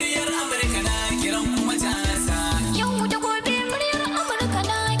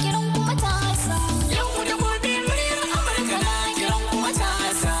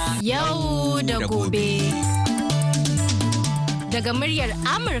daga muryar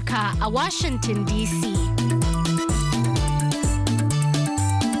Amurka a Washington DC.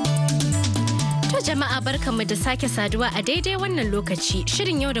 Jama'a barkanmu da sake saduwa a daidai wannan lokaci.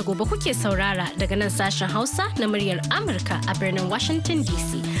 Shirin yau da gobe kuke saurara daga nan sashen Hausa na muryar Amurka a birnin Washington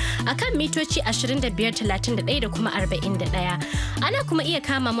DC. Akan mitoci 25,31 da kuma 41. Ana kuma iya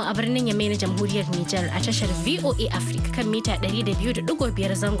kama mu a birnin Yamai na Jamhuriyar Nijar a tashar VOA Africa kan mita 200.5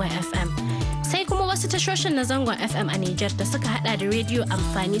 zangon FM. Sai kuma wasu tashoshin na zangon FM a Nijar da suka hada da rediyo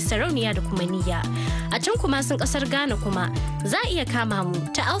amfani sarauniya da kuma niyya. A can kuma sun kasar Ghana kuma za a iya kama mu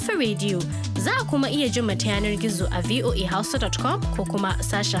ta Alpha Radio. Za a kuma iya jin ta yanar gizo a voahausa.com ko kuma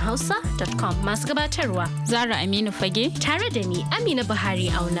sashen hausa.com. Masu gabatarwa Zara Aminu Fage tare da ni Amina Buhari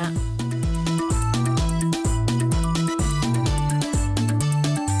Auna.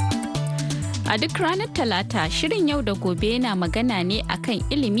 A duk ranar Talata, shirin yau da gobe yana magana ne akan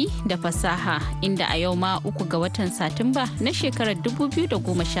ilimi da fasaha, inda a yau ma 3 ga watan Satumba na shekarar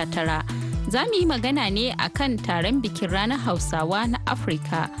 2019 za mu yi magana ne akan taron bikin ranar Hausawa na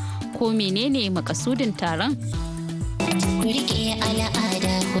Afirka. Ko menene makasudin taron? Rike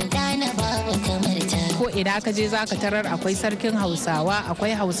al'ada ko gane babu kamar ta. Ko ina ka je zaka tarar akwai sarkin Hausawa,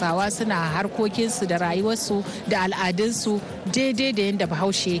 akwai Hausawa suna harkokinsu da rayuwarsu da al'adunsu daidai da yadda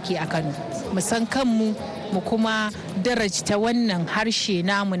Bahaushe yake a Kano. Mu san kanmu mu kuma darajta wannan harshe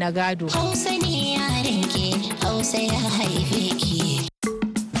namu na gado. Hausa ne yaren ke, Hausa ya haife ki.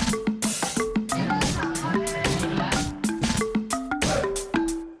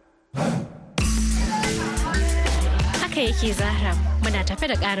 Yake Zahra muna tafe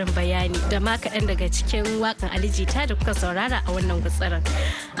da ƙarin bayani da ma kaɗan daga cikin waƙan alijita da kuka saurara a wannan gutsarin.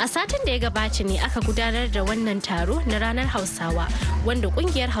 A satin da ya gabata ne aka gudanar da wannan taro na ranar Hausawa wanda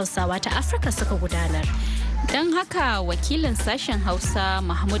ƙungiyar Hausawa ta Afirka suka gudanar. Don haka wakilin sashen Hausa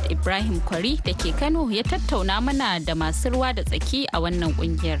Mahmud Ibrahim Kwari da ke Kano ya tattauna mana da masu ruwa da tsaki a wannan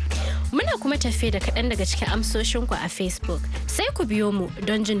ƙungiyar. Muna kuma tafe da kaɗan daga cikin amsoshinku a Facebook. Sai ku biyo mu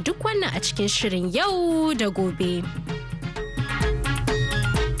don jin duk wannan a cikin shirin yau da gobe.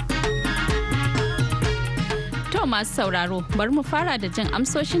 Masu sauraro bari mu fara da jin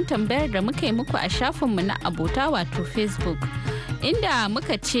amsoshin tambayar da muka yi muku a shafinmu na abota wato Facebook inda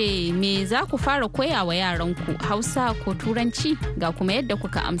muka ce me za ku fara koya wa yaranku Hausa ko Turanci ga kuma yadda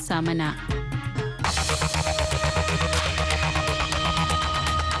kuka amsa mana.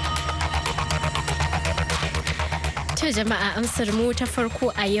 To jama'a amsar mu ta farko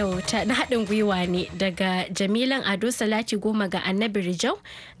a yau ta na haɗin gwiwa ne daga Jamilan Ado Salati Goma ga Annabi Rijau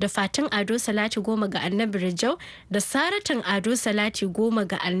da Fatin Ado Salati Goma ga Annabi Rijau da Saratan Ado Salati Goma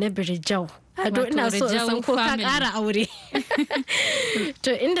ga Annabi Rijau. Ado ina so in san ko ka ƙara aure.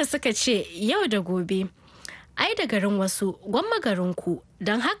 To inda suka ce yau da gobe ai da garin wasu gwamma garinku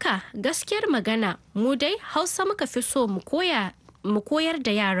don haka gaskiyar magana mu dai Hausa muka fi so mu koyar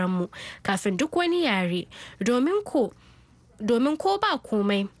da yaranmu kafin duk wani yare domin ko ba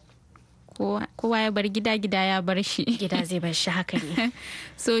komai kowa ya bar gida ya bar shi gida zai bar shi haka ne.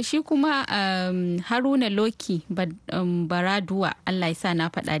 So shi kuma Haruna Loki Baraduwa Allah ya sa na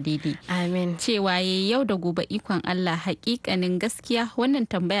faɗa daidai. Amin. Cewa yau da gobe ikon Allah hakikanin gaskiya wannan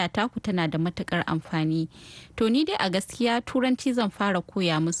tambaya taku tana da matukar amfani. To ni dai a gaskiya Turanci zan fara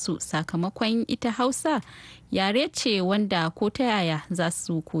koya musu sakamakon ita Hausa yare ce wanda ko ta yaya za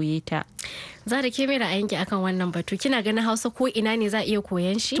su koye ta. Za da ke mai ra'ayinki akan wannan batu kina ganin Hausa ko ina ne za a iya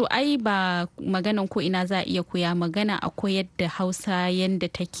koyan shi? To ai ba maganan ko ina za a iya koya magana a koyar da Hausa yanda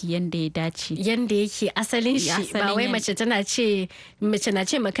take yanda ya dace. Yanda yake asalin shi ba wai mace na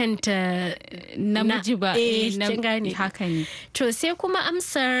ce makanta namiji ba. Kin gane. Haka ne. To sai kuma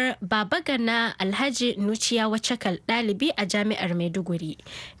amsar Baba Gana Alhaji Nuciya Wacakal ɗalibi a Jami'ar Maiduguri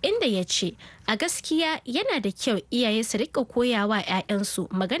inda ya ce a gaskiya yana da kyau iyaye su rika koyawa 'ya'yansu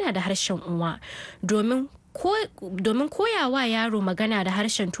magana da harshen uwa domin koyawa yaro magana da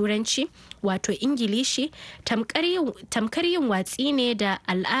harshen Turanci wato Ingilishi tamkar yin watsi ne da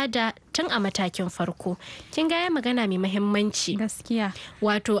al'ada tun a matakin farko. Kin ga magana mai muhimmanci gaskiya,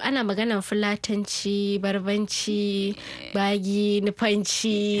 wato ana maganan Fulatanci, Barbanci, Bagi,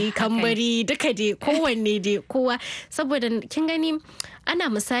 Nufanci, Kambari duka dai kowanne dai kowa, saboda kin gani ana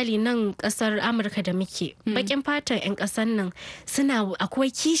misali nan kasar Amurka da muke bakin fatan 'yan kasar nan suna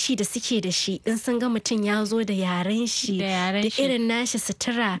akwai kishi da suke da shi in sun ga mutum ya zo da yaren shi da irin nashi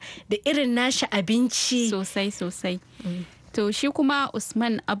sutura da irin nashi abinci sosai. To shi kuma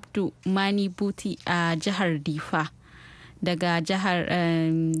Usman Abdu Mani Buti a jihar Difa daga jihar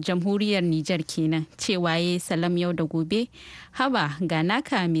jamhuriyar Nijar kenan cewa yayi salam yau da gobe haba ga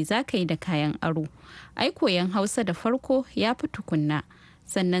naka me zaka yi da kayan aro ai koyan Hausa da farko ya fi tukunna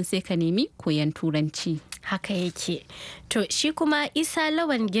sannan sai ka nemi koyan Turanci. Haka yake. To shi kuma Isa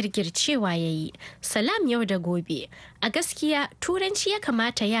Lawan Girgir cewa ya yi, Salam yau da gobe. A gaskiya Turanci ya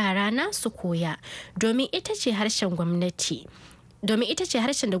kamata yara na su koya domin ita ce harshen gwamnati. Domin ita ce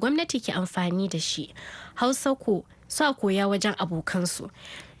harshen da gwamnati ke amfani da shi. Hausa ko sa koya wajen abokansu.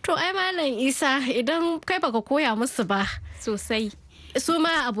 To ai Malam Isa idan kai baka koya musu ba. Sosai. Su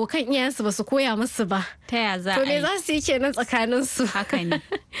ma abokan iyayensu ba su koya musu ba. Ta ya za a yi? To me za su yi kenan tsakaninsu? Haka ne.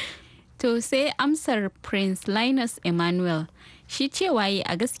 To sai amsar Prince Linus Emmanuel shi cewa yi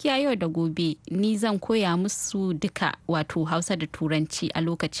a gaskiya yau da gobe ni zan koya musu duka wato Hausa da Turanci a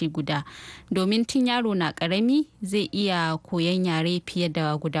lokaci guda domin tun yaro na karami zai iya koyan yare fiye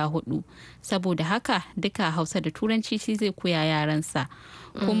da guda 4 saboda haka duka Hausa da Turanci shi zai koya yaransa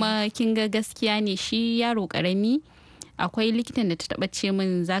kuma kin ga gaskiya ne shi yaro karami akwai likitan da ta taba ce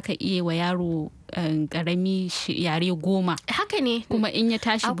min zaka iya wa yaro karami yare 10 haka ne kuma in ya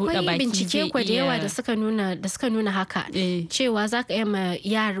tashi buɗe baki akwai bincike kwa da yawa da suka nuna haka cewa zaka iya ma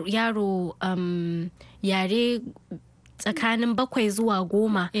yaro yare tsakanin 7 zuwa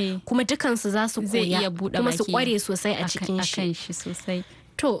 10 kuma dukansu za su koya kuma su kware sosai a cikin shi sosai.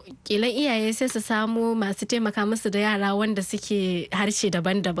 To, kilan iyaye sai su samu masu taimaka musu da yara wanda suke harshe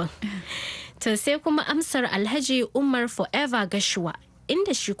daban-daban. To sai kuma amsar Alhaji Umar Forever Gashuwa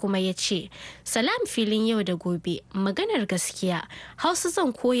inda shi kuma ya ce, Salam filin yau da gobe, maganar gaskiya, Hausa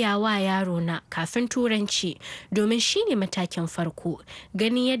zan koya wa yaro na kafin Turanci domin shi ne matakin farko,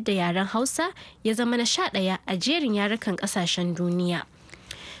 ganin yadda yaren Hausa ya zama na 11 a jerin yarukan ƙasashen duniya.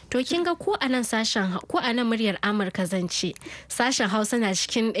 To kin ga ko a nan muryar Amurka zan ce sashen Hausa na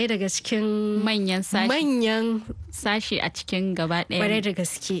cikin ɗaya daga cikin manyan sashi a cikin gaba ɗaya. Ƙwarai da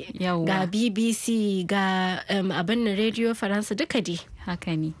gaske. Ga BBC ga abin na Radio Faransa duka dai.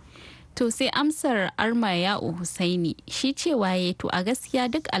 Haka ne. To sai amsar Arma Ya'u Husaini shi cewa ya to a gaskiya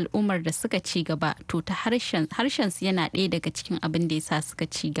duk al'ummar da suka ci gaba to ta harshen su yana ɗaya daga cikin abin da yasa suka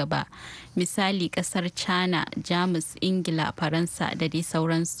ci gaba. Misali kasar China, Jamus, Ingila, Faransa da dai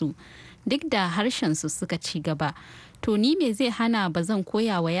sauransu. Duk da harshen su suka ci gaba. To ni me zai hana ba zan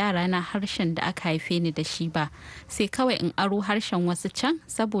koya wa yara na harshen da aka haife ni da shi ba. Sai kawai in aro harshen wasu can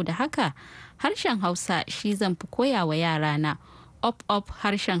saboda haka harshen Hausa shi zan fi koya wa yara na. Up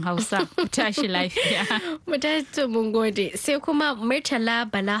harshen Hausa ku tashi lafiya. Mu tashi mun gode. Sai kuma Murtala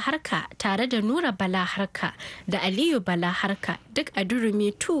Bala Harka tare da Nura Bala Harka da Aliyu Bala Harka duk a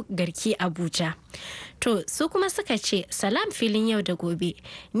Durumi 2 Garki Abuja. To su kuma suka ce salam filin yau da gobe.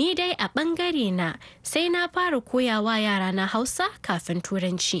 Ni dai a bangare na sai na fara koyawa yara na Hausa kafin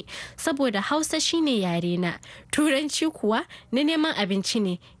Turanci saboda Hausa shine yare na. Turanci kuwa na neman abinci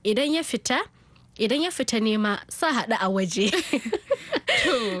ne idan ya fita nema sa haɗu a waje.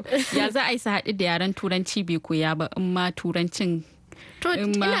 To ya za a yi sa haɗu da yaren Turanci bai koya ba in ma Turancin. To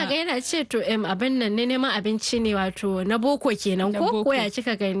ina ga yana ce to abin nan ne neman abinci ne wato na boko kenan ko ya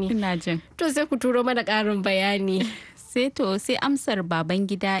kika gani. Ina jin. To sai ku turo mana ƙarin bayani. Sai amsar baban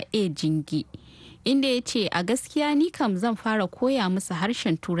gida A Jingi. Inda ya ce a gaskiya ni kam zan fara koya musu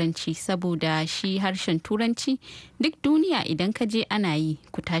harshen Turanci saboda shi harshen Turanci duk duniya idan ka je ana yi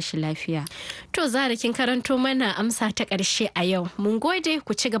ku tashi lafiya. To Zara kin karanto mana amsa ta ƙarshe a yau. Mun gode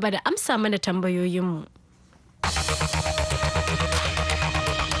ku ci gaba da amsa mana tambayoyinmu.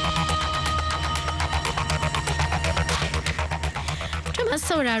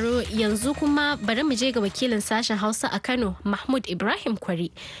 sauraro yanzu kuma bari mu je ga wakilin sashen Hausa a Kano Mahmud Ibrahim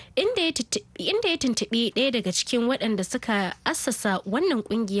Kwari inda ya tuntuɓi ɗaya daga cikin waɗanda suka assasa wannan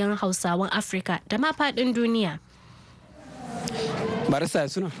ƙungiyar Hausawan Afirka da ma faɗin duniya. Barisa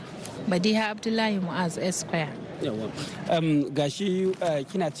suna? Badiha Abdullahi Mu'az Esquire. Yawa. Gashi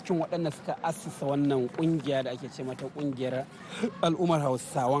kina cikin waɗanda suka assasa wannan ƙungiya da ake ce mata ƙungiyar al'ummar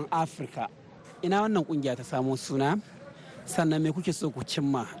Hausawan Afirka. Ina wannan ƙungiya ta samo suna? Sannan me kuke so ku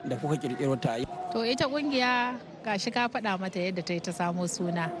cimma da kuka kirkiro ta yi? To ita kungiya gashi ka faɗa mata yadda ta yi ta samo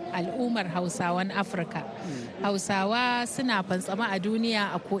suna al'ummar Hausawan Afirka. Hausawa suna fantsama a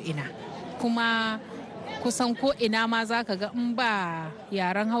duniya a ko'ina kuma kusan ko'ina ma za ka ga in ba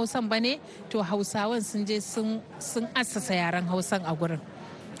yaren Hausan ba ne to Hausawan sun je sun assasa yaren Hausan a gurin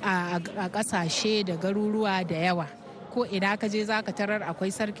a ƙasashe da garuruwa da yawa. Ko ina ka je za ka tarar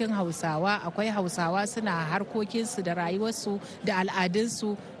akwai sarkin Hausawa, akwai Hausawa suna harkokinsu da rayuwarsu da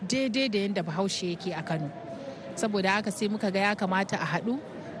al'adunsu daidai da yadda Bahaushe yake a Kano. Saboda haka sai muka ga ya kamata a haɗu,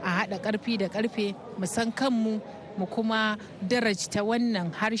 a haɗa ƙarfi da ƙarfe, mu san kanmu, mu kuma darajta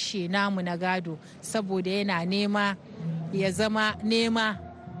wannan harshe namu na gado saboda yana nema ya zama nema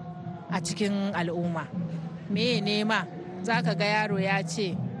a cikin al'umma. Me nema? Za ka ga yaro ya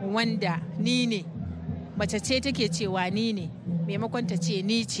ce wanda ni ne. Mace ce take cewa ni ne maimakon ta ce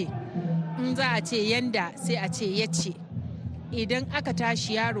ni ce in za a ce yanda sai a ce yace. Idan aka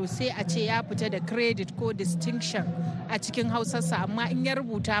tashi yaro sai a ce ya fita da credit ko distinction a cikin hausarsa, amma in ya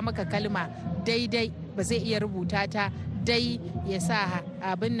rubuta maka kalma daidai ba zai iya rubuta ta dai ya sa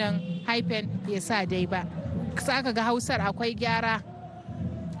abin nan hyphen ya sa dai ba. Saka ga hausar akwai gyara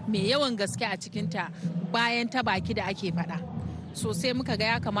mai yawan gaske a cikinta bayan ta baki da ake faɗa. So sai muka ga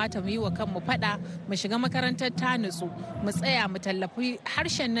ya kamata mu yi wa kanmu faɗa, mu shiga makarantar ta nutsu, mu tsaya mu tallafi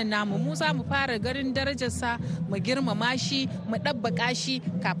harshen nan namu, mu za mu fara garin darajarsa, mu girmama shi, mu ɗabbaƙa shi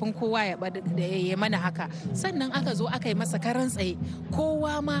kafin kowa ya mana haka. Sannan aka zo aka yi masa karan tsaye,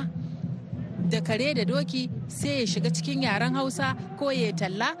 kowa ma da kare da doki sai ya shiga cikin yaren Hausa ko ya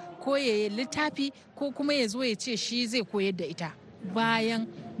talla ko ya littafi ko kuma ya zo ya ce shi zai koyar da ita, bayan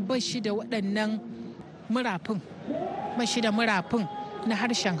bashi da waɗannan murafin na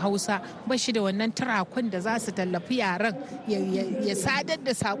harshen Hausa, bashi da wannan turakun da za su tallafi yaren ya sadar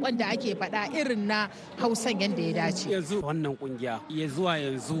da saƙon da ake faɗa irin na Hausan yadda ya dace. Yanzu wannan kungiya ya zuwa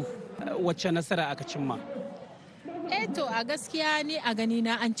yanzu wacce nasara aka cimma? To a gaskiya ne a gani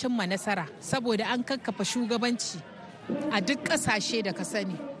na an cimma nasara, saboda an kakkafa shugabanci a duk ƙasashe da ka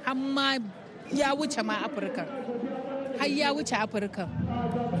sani, har ma ya wuce ma Afirka. Har ya wuce Afirka.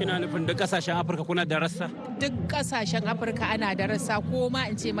 Kina nufin duk kasashen Afirka kuna da rassa? Duk kasashen Afirka ana da rassa, ko ma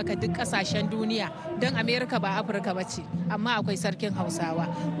in ce maka duk kasashen duniya, don Amerika ba Afirka ba ce, amma akwai sarkin Hausawa.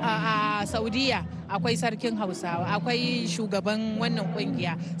 A Saudiya akwai sarkin Hausawa, akwai shugaban wannan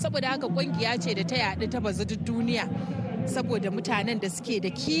kungiya. Saboda haka kungiya ce da ta yaɗu ta bazu duk duniya, saboda mutanen da suke da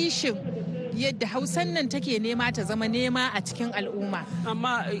kishin yadda Hausan nan take nema ta zama nema a cikin al'umma.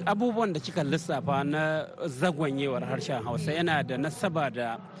 Amma abubuwan da kika lissafa na zagwanyewar harshen Hausa yana da nasaba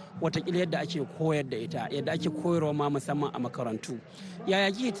da watakila yadda ake koyar da ita, yadda ake koyarwa ma musamman a makarantu. Yaya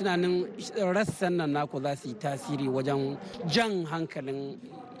kike tunanin rassan nan naku za su yi tasiri wajen jan hankalin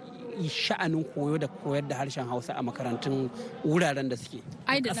sha'anin koyo da koyar da harshen Hausa a makarantun wuraren da suke,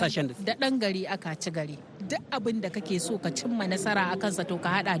 kasashen da suke? Da ɗan gari aka ci gari. Duk abin da kake so ka cimma nasara a kansa to ka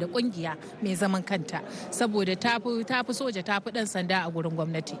hada da kungiya mai zaman kanta, saboda tafi soja tafi ɗan sanda a gurin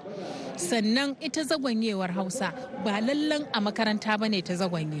gwamnati. Sannan ita zagwanyewar Hausa ba lallan a makaranta bane ta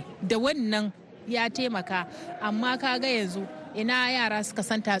zagwanye, da wannan ya taimaka. Amma ka ga yanzu ina yara suka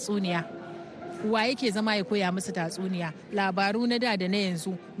san tatsuniya, wa yake zama ya koya musu tatsuniya? Labaru na da na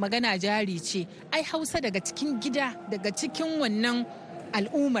yanzu magana jari ce. Ai Hausa daga cikin gida, daga cikin wannan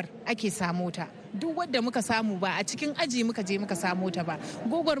al'ummar ake samo ta. Duk wadda muka samu ba a cikin aji muka je muka samo ta ba.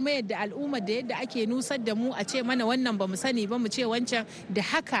 Gwagwarmayar da al'ummar da yadda ake nusar da mu a ce mana wannan ba mu sani ba mu ce wancan, da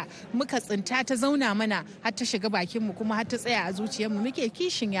haka muka tsinta ta zauna mana har ta shiga bakin mu kuma har ta tsaya a zuciyarmu, muke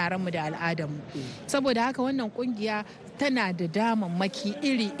kishin yaranmu da al'adarmu. Saboda haka wannan kungiya tana da damammaki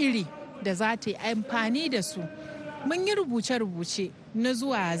iri-iri da za ta yi amfani da su. Mun yi rubuce-rubuce na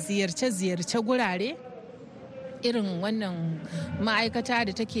zuwa ziyarce-ziyarce gurare, irin wannan ma'aikata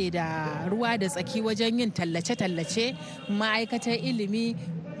da take da ruwa da tsaki wajen yin tallace-tallace, ma'aikatar ilimi,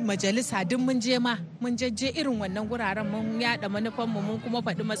 majalisa, duk mun jajje irin wannan guraren, mun yada manufanmu, mun kuma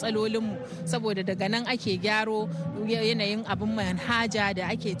faɗi matsalolinmu, saboda daga nan ake gyaro yanayin abin manhaja da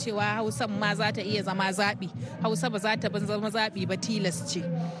ake cewa Hausa ma za ta iya zama zaɓi. Hausa ba za ta zama zaɓi ba, tilas ce.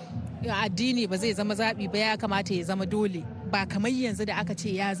 Addini ba zai zama zaɓi ba, ya kamata ya zama dole, ba kamar yanzu da aka ce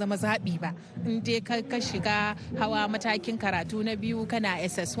ya zama zaɓi ba. In dai ka shiga hawa matakin karatu na biyu kana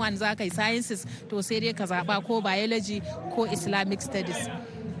SS1 za ka yi sciences, to sai dai ka zaɓa ko biology ko Islamic studies.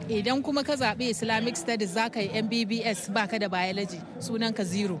 Idan kuma ka zaɓi Islamic studies za ka yi MBBS, baka da biology, sunanka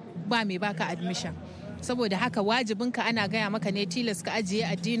zero, ba mai baka admission. Saboda haka wajibinka ana gaya maka ne tilas ka ajiye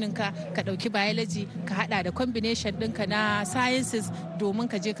addininka, ka ɗauki biology, ka hada da combination ɗinka na sciences domin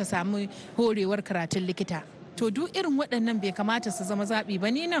ka je ka samu horewar karatun likita. To duk irin waɗannan bai kamata su zama zaɓi ba.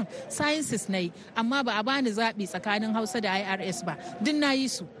 Ni nan sciences na yi, amma ba a bani zaɓi tsakanin Hausa da IRS ba, duk na yi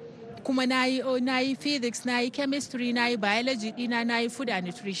su. Kuma na yi physics, na yi chemistry, na yi biology ɗina, na yi food and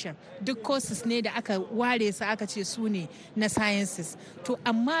nutrition. Duk courses ne da aka ware su aka ce su ne na sciences. To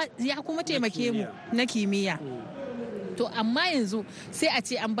amma ya kuma taimake mu na kimiyya. To amma yanzu sai a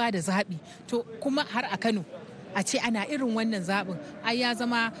ce an ba da zaɓi. To kuma har a Kano a ce ana irin wannan zaɓin, ai ya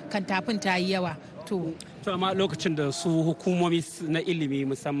zama kantafin ta yi yawa. To amma lokacin da su hukumomi na ilimi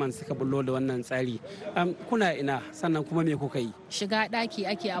musamman suka bullo da wannan tsari, kuna ina, sannan kuma me kuka yi? Shiga ɗaki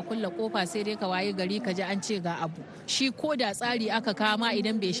ake a kulle kofa, sai dai ka waye gari ka ji an ce ga abu. Shi ko da tsari aka kama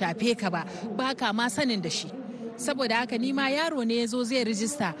idan bai shafe ka ba, ba ka ma sanin da shi. Saboda haka ni ma yaro ne ya zo zai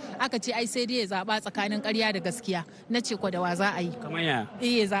rijista, aka ce ai sai dai ya zaɓa tsakanin ƙarya da gaskiya. Na ce ko da wa za a yi? Kamar ya?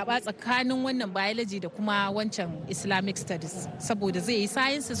 Ya zaɓa tsakanin wannan biology da kuma wancan Islamic studies, saboda zai yi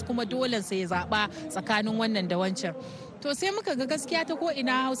sciences kuma dole sai ya zaɓa tsakanin wannan da wancan. to sai muka ga gaskiya ta ko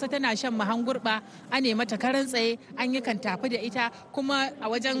ina Hausa tana shan mahangurba, an mata karan tsaye, an yi kan tafi da ita, kuma a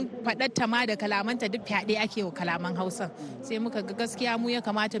wajen faɗatta ma da kalamanta duk fyaɗe ake wa kalaman Hausa. Sai muka ga gaskiya mu ya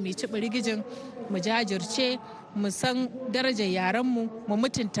kamata mu ci birgijin, mu jajirce, mu san darajar yarenmu, mu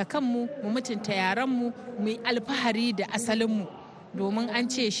mutunta kanmu, mu mutunta yarenmu, mu yi alfahari da asalinmu, domin an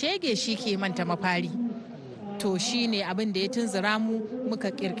ce shege shi ke manta mafari. To shi ne abin da ya tunzura mu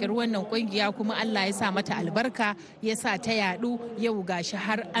muka kirkiri wannan kungiya, kuma Allah ya sa mata albarka, ya sa ta yadu. Yau gashi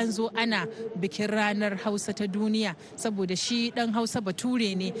har an zo ana bikin ranar Hausa ta duniya, saboda shi dan Hausa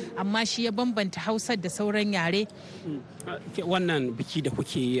bature ne, amma shi ya bambanta Hausa da sauran yare. Wannan biki da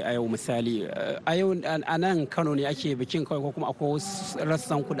kuke yi a yau, misali a yau a nan Kano ne ake bikin kawai, ko kuma akwai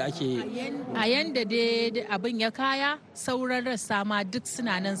rassan ku da ake? A yanda dai abin ya kaya, sauran rassa ma duk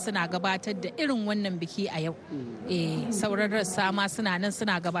suna nan suna gabatar da irin wannan biki a yau. Sauran rassa ma suna nan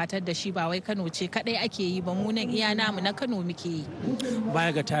suna gabatar da shi, ba wai Kano ce kadai ake yi ba, mu nan iya namu na Kano muke yi.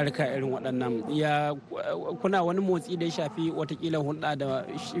 Baya ga tarika irin waɗannan, kuna wani motsi da ya shafi watakila hulɗa da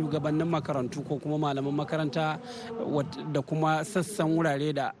shugabannin makarantu ko kuma malaman makaranta da kuma sassan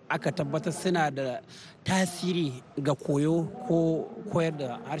wurare da aka tabbatar suna da tasiri ga koyo ko koyar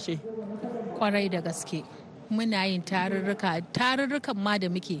da harshe? Kwarai da gaske muna yin tarurrukan ma da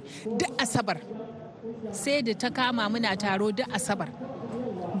muke duk Asabar, sai da ta kama muna taro duk Asabar,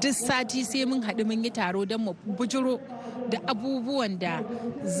 duk sati sai mun haɗu mun yi taro don mu bujiro da abubuwan da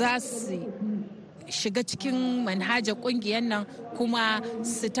za su shiga cikin manhajar kungiyar nan, kuma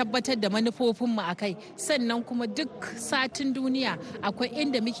su tabbatar da manufofinmu a kai. Sannan kuma duk satin duniya akwai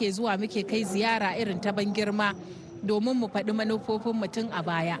inda muke zuwa muke kai ziyara irin ta ban girma, domin mu faɗi manufofin mutum a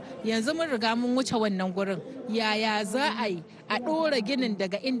baya. Yanzu mun riga mun wuce wannan gurin, yaya za a yi a ɗora ginin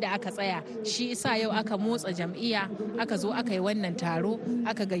daga inda aka tsaya. Shi isa yau aka motsa jam'iyya, aka zo aka yi wannan taro,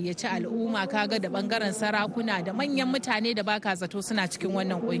 aka gayyaci al'umma, kaga da bangaren sarakuna da manyan mutane da baka zato suna cikin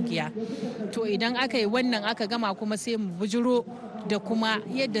wannan kungiya. To idan aka yi wannan aka gama, kuma sai mu bujiro da kuma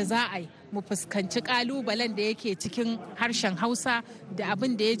yadda za a yi mu fuskanci kalubalen da yake cikin harshen Hausa, da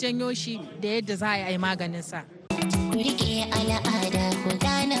abin da ya janyo shi, da yadda za a yi maganinsa. Ku riƙe al'ada ku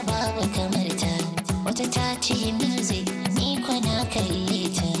gane babu kamar ta, wata ta ce music ni kwana kalle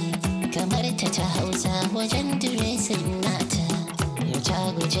ta, kamar ta Hausa wajen diresin nata,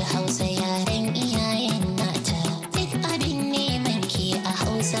 ta guji Hausa yaren iyayen nata, duk abin neman ki a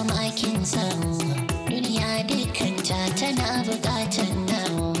Hausa makin samu, duniya dukkanta tana buƙatar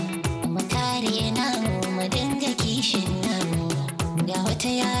namu, mu kare namu mu dinga kishin namu. Ga wata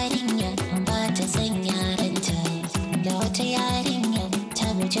yarinya ba ta san yarenta, ga wata yarinya ta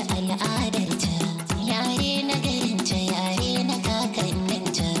guji al'adarta, yare na garinta yare na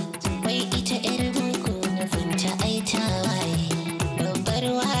kakanninta, wai ita 'yar boko nufinta ai ta waye. Babbar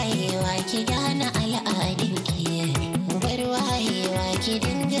wayewa ki gane al'adunki, babbar wayewa ki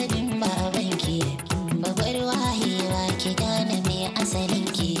dinga bin babanki, babbar wayewa ki gane me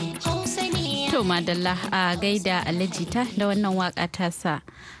asalinki. Hausa ne. To madalla a gaida Alajita da wannan waka tasa.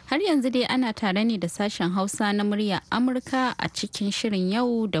 Har yanzu dai ana tare ne da sashen Hausa na murya Amurka a cikin shirin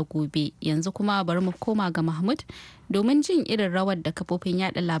Yau da Gobe. Yanzu kuma bari mu koma ga Mahmud domin jin irin rawar da kafofin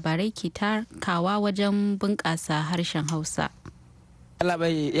yada labarai ke takawa wajen bunƙasa harshen Hausa.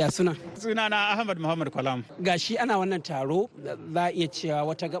 Labai ya suna? Sunana Ahmad Muhammad Kwalam. Gashi ana wannan taro, za a iya cewa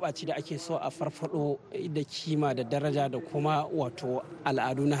wata gabaci da ake so a farfado da kima da daraja da kuma wato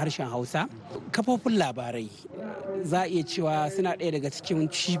al'adu na harshen Hausa. Kafofin labarai za a iya cewa suna ɗaya daga cikin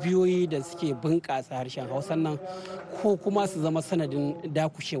cibiyoyi da suke bunƙasa harshen Hausa nan, ko kuma su zama sanadin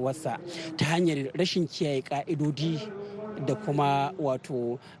dakushewarsa ta hanyar rashin kiyaye ƙa'idodi da kuma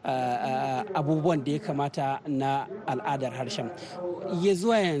wato abubuwan da ya kamata na al'adar harshen. Ya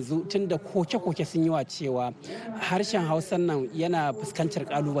zuwa yanzu tun da koke-koke sun yi wa cewa harshen Hausan nan yana fuskantar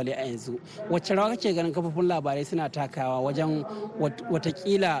kalubale a yanzu, wacce rawa kake ganin kafofin labarai suna takawa wajen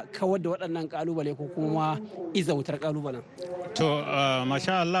watakila kawar da waɗannan kalubale ko kuma iza wutar kalubalen? To,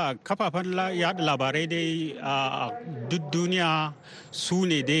 masha Allah, kafafen yada labarai dai a duk duniya su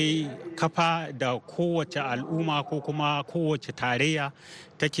ne dai kafa da kowace al'umma ko kuma kowace tarayya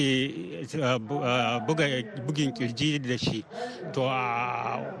take bugin kirji da shi. To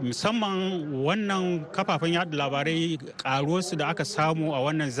musamman wannan kafafen yada labarai karuwarsu da aka samu a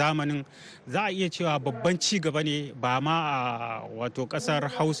wannan zamanin, za a iya cewa babban ci gaba ne, ba ma a wato kasar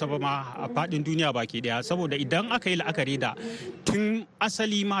Hausa ba ma a fadin duniya baki daya. Saboda idan aka yi la'akari da tun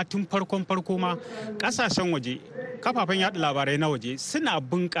asali ma tun farko ma kasashen waje kafafen yada labarai na waje suna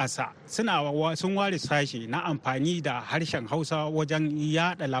bunƙasa sun ware sashe na amfani da harshen Hausa wajen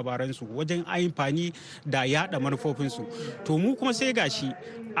yada labaransu, wajen amfani da yada manufofinsu. To mu kuma sai gashi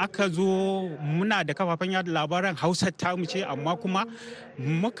aka zo muna da kafafen yada labaran Hausa ta mu ce, amma kuma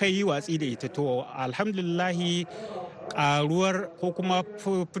muka yi watsi da ita. To alhamdulillahi karuwar ko kuma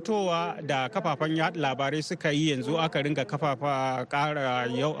fitowa da kafafen yada labarai suka yi yanzu aka ringa kafafa kara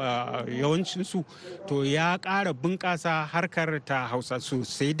yawancinsu, to ya kara bunƙasa harkar ta Hausa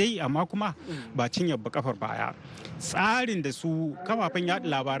sosai dai, amma kuma ba cinye ba kafar baya. Tsarin da su kafafen yada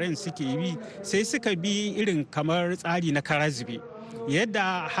labaran suke bi sai suka bi irin kamar tsari na karazibe,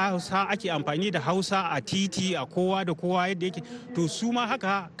 yadda Hausa ake amfani da Hausa a titi a kowa da kowa yadda yake, to su ma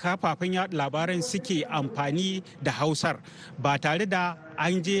haka kafafen yada labaran suke amfani da Hausar ba tare da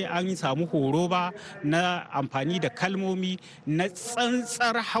an je an samu horo ba na amfani da kalmomi na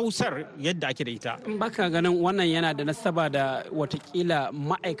tsantsar Hausar yadda ake da ita. Baka ganin wannan yana da nasaba da watakila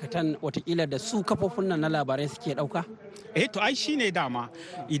ma'aikatan watakila da su kafofin nan na labarai suke dauka? To ai shine dama,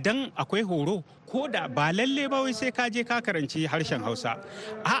 idan akwai horo ko da ba lalle ba wai sai ka je ka karanci harshen Hausa.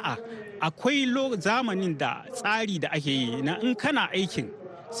 A'a, akwai zamanin da tsari da ake yi na in kana aikin,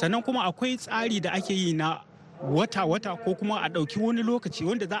 sannan kuma akwai tsari da ake yi na wata-wata ko kuma a ɗauki wani lokaci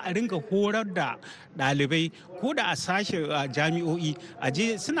wanda za a ringa horar da ɗalibai ko da a sashe jami'o'i a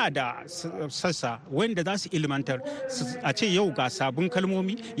je suna da sassa wanda za su ilmantar, a ce yau ga sabon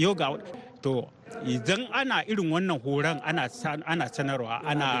kalmomi, yau ga to idan ana irin wannan horon ana sanarwa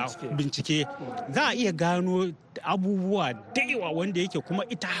ana bincike, za a iya gano abubuwa da yawa wanda yake kuma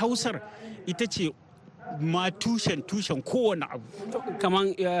ita Hausar ita ce ma tushen kowane abu.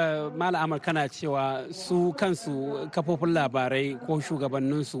 Kaman Malam Amar kana cewa su kansu kafofin labarai ko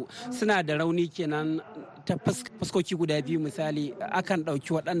shugabanninsu suna da rauni kenan ta fuskoki guda biyu. Misali, akan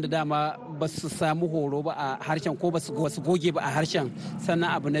ɗauki waɗanda dama ba su samu horo ba a harshen ko ba su goge ba a harshen, sannan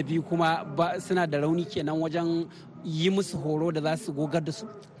abu na biyu kuma suna da rauni kenan wajen yi musu horo da za su gogar da su.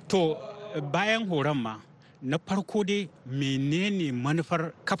 To bayan horon ma, na farko dai menene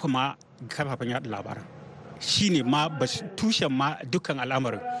manufar kafafen yada labaran shine ma tushen ma dukkan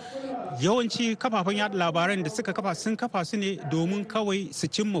al'amarin. Yawanci kafafen yada labaran da suka kafa sun kafa su ne domin kawai su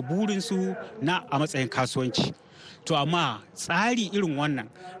cimma burinsu na a matsayin kasuwanci. To amma tsari irin wannan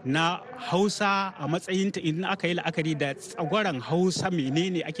na Hausa a matsayinta, idan aka yi la'akari da tsagwaron Hausa,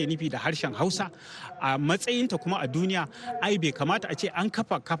 menene ake nufi da harshen Hausa a matsayinta kuma a duniya, ai bai kamata a ce an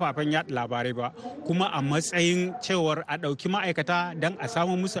kafa kafafen yada labarai ba kuma a matsayin cewar a ɗauki ma'aikata don a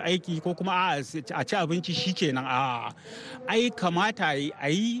samu musu aiki ko kuma a ci abinci shikenan. Ai kamata a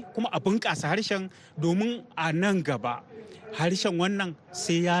yi kuma a bunƙasa harshen, domin a nan gaba harshen wannan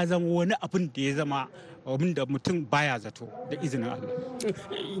sai ya zama wani abin da ya zama abin da mutum baya zato da izinin Allah.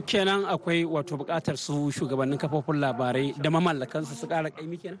 Kenan akwai wato bukatar su shugabannin kafofin labarai da mamallakansu su ƙara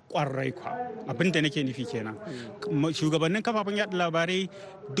ƙaimi kenan? Ƙwarai kwa, abin da nake nufi kenan. Shugabannin kafafen yaɗa labarai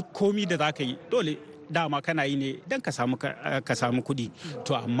duk komi da za ka yi dole dama kana yi ne don ka samu kuɗi.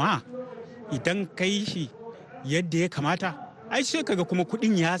 To amma idan ka yi shi yadda ya kamata, ai sai kaga kuma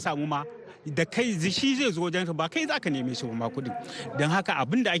kuɗin ya samu ma da kai shi zai zo wajen ba kai za ka neme shi ba kudin. Don haka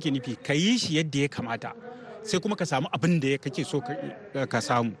abin da ake nufi ka yi shi yadda ya kamata, sai kuma ka samu abin da kake so ka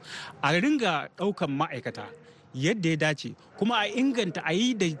samu. A ringa ɗaukan ma'aikata yadda ya dace, kuma a inganta, a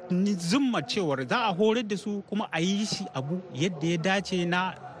yi da zumma cewar za a horar da su, kuma a yi shi abu yadda ya dace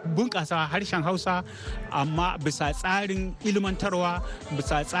na bunƙasa harshen Hausa, amma bisa tsarin ilmantarwa,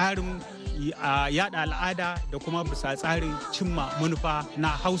 bisa tsarin yada al'ada, da kuma bisa tsarin cimma manufa na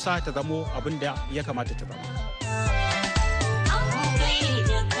Hausa ta zamo abin da ya kamata ta zama.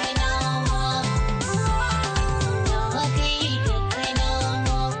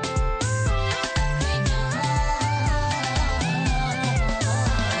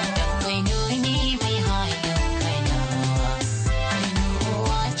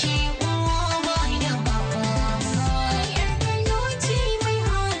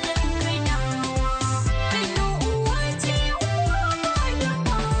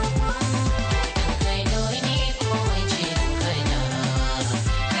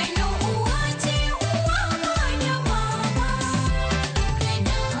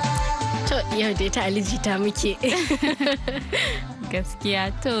 Yau dai ta alijita muke. Gaskiya.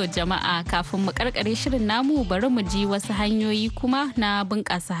 To jama'a, kafin mu karkare shirin namu, bari mu ji wasu hanyoyi kuma na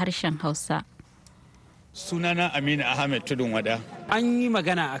bunƙasa harshen Hausa. Sunana Aminu Ahmed Tudun Wada. An yi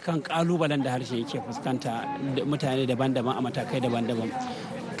magana akan kalubalen da harshe yake fuskanta mutane daban-daban a matakai daban-daban.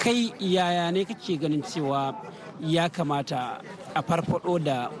 Kai yaya ne kake ganin cewa ya kamata a farfado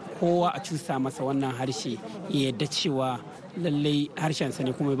da kowa a cusa masa wannan harshe ya yadda cewa lallai harshensa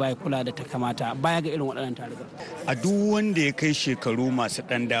ne kuma baya kula da ta kamata baya ga irin waɗannan taruka. A duk wanda ya kai shekaru masu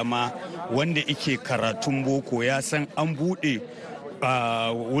ɗan dama wanda ike karatun boko ya san an buɗe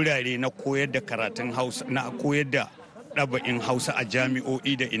wurare na koyar da karatun Hausa, na koyar da ɗaba'in Hausa a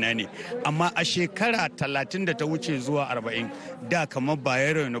jami'o'i da ina ne, amma a shekara 30 da ta wuce zuwa 40 da kamar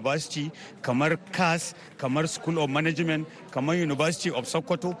Bayero University, kamar CAS, kamar School of Management, kamar University of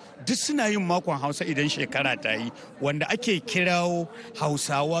Sokoto duk suna yin makon Hausa idan shekara ta yi, wanda ake kirawo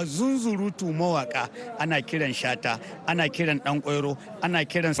Hausawa zunzurutu mawaka. Ana kiran Shata, ana kiran Dan Kwairo, ana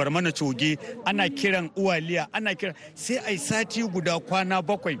kiran Barmana Coge, ana kiran Uwaliya, ana kiran, sai ai sati guda kwana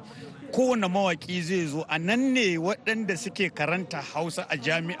 7 kowane mawaki zai zo. A nan ne waɗanda suke karanta Hausa a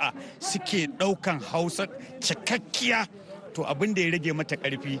jami'a suke ɗaukan Hausa cikakkiya. To abin da ya rage mata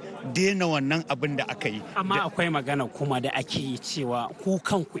ƙarfi daina wannan abin da aka yi. Amma akwai magana kuma da ake yi cewa ku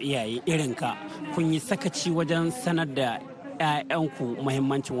kanku iyaye irinka kun yi sakaci wajen sanar da 'ya'yanku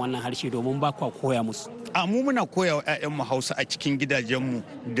muhimmancin wannan harshe domin ba kwa koya musu. Mu muna koya wa 'ya'yanmu Hausa a cikin gidajenmu.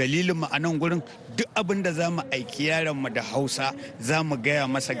 Dalilin mu a nan gurin duk abin da za mu aiki yaronmu da Hausa za mu gaya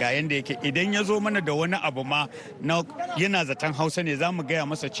masa ga yanda yake. Idan ya zo mana da wani abu ma yana zaton Hausa ne, za mu gaya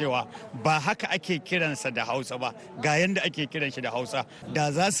masa cewa ba haka ake kiransa da Hausa ba, ga yanda ake kiran shi da Hausa.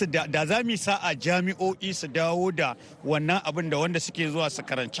 Da za mu sa a jami'o'i su dawo da wannan abin da wanda suke zuwa su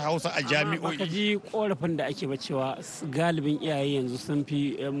karanci Hausa a jami'o'i. Ka ji korafin da ake ba cewa galibin iyaye yanzu sun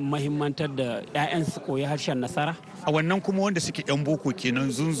fi mahimmantar da 'ya'yansu koyi harshen nasara? A wannan kuma wanda suke 'yan boko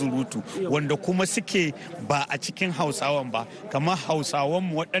kenan zunzurutu, wanda kuma suke ba a cikin Hausawan ba, kamar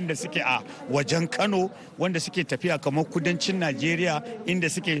Hausawan waɗanda suke a wajen Kano, wanda suke tafiya kamar kudancin Najeriya inda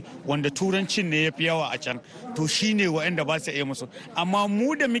suke, wanda turancin ne ya fi yawa a can, to shine waɗanda ba su iya musu. Amma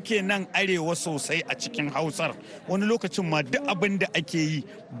mu da muke nan arewa sosai a cikin Hausar, wani lokacin ma duk abin da ake yi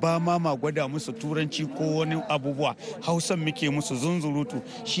ba ma gwada musu turanci ko wani abubuwa, Hausan muke musu zunzurutu.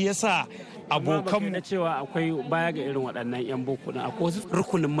 Shi yasa abokan na cewa akwai baya ga irin waɗannan 'yan boko na akwai wasu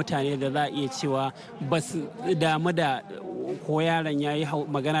rukunin mutane da za a iya cewa ba su damu da ko yaron ya yi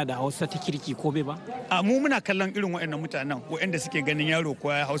magana da Hausa ta kirki ko bai ba? Mu muna kallon irin waɗannan mutanen waɗanda suke ganin yaro ko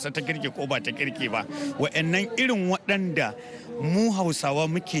ya Hausa ta kirki ko ba ta kirki ba, waɗannan irin waɗanda mu Hausawa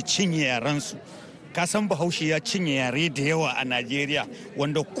muke cinye yaransu. Ka san Bahaushe ya cinye yare da yawa a Najeriya,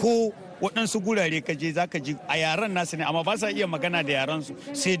 wanda ko waɗansu gurare ka je za ka ji a yaren nasu ne, amma ba sa iya magana da yarensu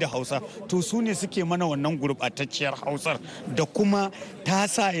sai da Hausa. To su ne suke mana wannan gurɓatacciyar Hausar, da kuma ta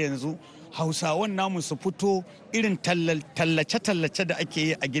sa yanzu Hausawan namu su fito irin tallace-tallace da ake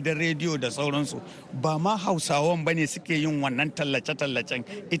yi a gidan rediyo da sauransu. Ba ma Hausawan ba ne suke yin wannan tallace-tallacen.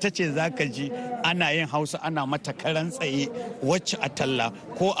 Ita ce za ka ji ana yin Hausa ana mata karan tsaye wacce a talla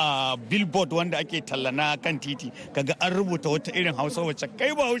ko a billboard wanda ake talla na kan titi, kaga an rubuta wata irin Hausa wacce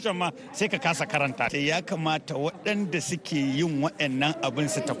kai ba Haushen ma sai ka kasa karanta. Sai ya kamata waɗanda suke yin waɗannan abin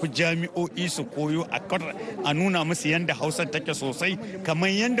su tafi jami'o'i su koyo a nuna musu yanda Hausa take sosai, kamar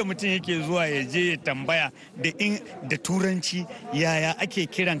yanda mutum yake zuwa ya je ya tambaya da turanci yaya ake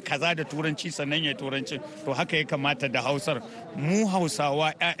kiran kaza da turanci sannan ya turanci. To haka ya kamata da Hausar mu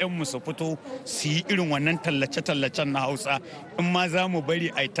Hausawa 'ya'yanmu su fito su yi irin wannan tallace-tallacen na Hausa. In ma za mu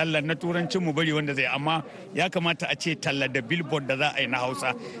bari a yi tallar na turanci mu bari wanda zai, amma ya kamata a ce talla da billboard da za a yi na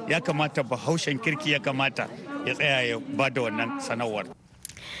Hausa. Ya kamata Bahaushen kirki ya kamata ya tsaya ya ba da wannan sanarwar.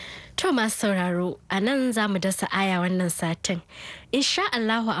 To masu sauraro, a nan za mu dasa aya wannan satin. Insha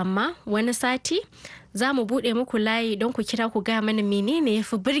Allahu amma wani sati za mu buɗe muku layi don ku kira ku gaya mana menene ya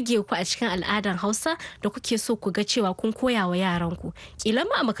fi burge ku a cikin al'adar Hausa da kuke so ku ga cewa kun koya wa yaranku. Kila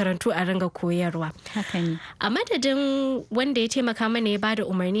ma a makarantu a ringa koyarwa. A madadin wanda ya taimaka mana ya bada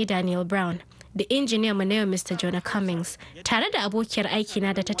umarni Daniel Brown, da injiniyan mu na yau Mr. Jonah Cummings, tare da abokiyar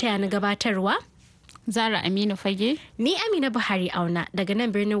aikina da ta taya ni gabatarwa Zara Aminu Fage. Ni Amina Buhari Auna daga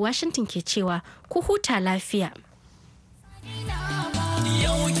nan birnin Washington ke cewa ku huta lafiya.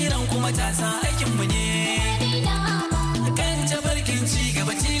 Yau kiran kuma tasa aikinmu ne, kan tabarkin ci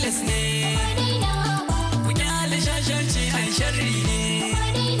gaba tilas ne, ku kyale shashanci an sharri ne,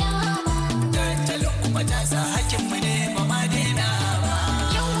 tattalin kuma tasa aikinmu ne ba ma daina ba.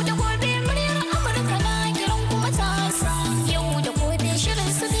 Yau da gobe muryar Amurka na kiran kuma tasa, yau da gobe shirin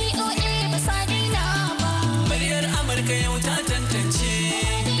su BOA ba sa daina ba. Muryar Amurka yau ta tantance,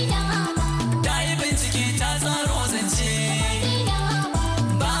 ta yi bincike ta tsaro zance,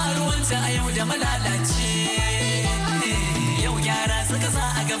 ba ruwanta a yau da malalace. Yau gyara suka sa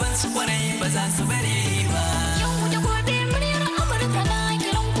a gaban su kwarai ba za su bare ba. Yau da gobe muryar Amurka na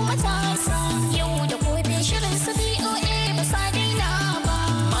kiran kuma tasa, yau da gobe shirin su BOA ba sa daina ba.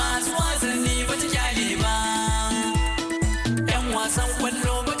 Masu wasanni ba ta kyale ba,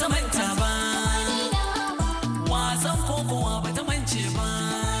 bata manta ba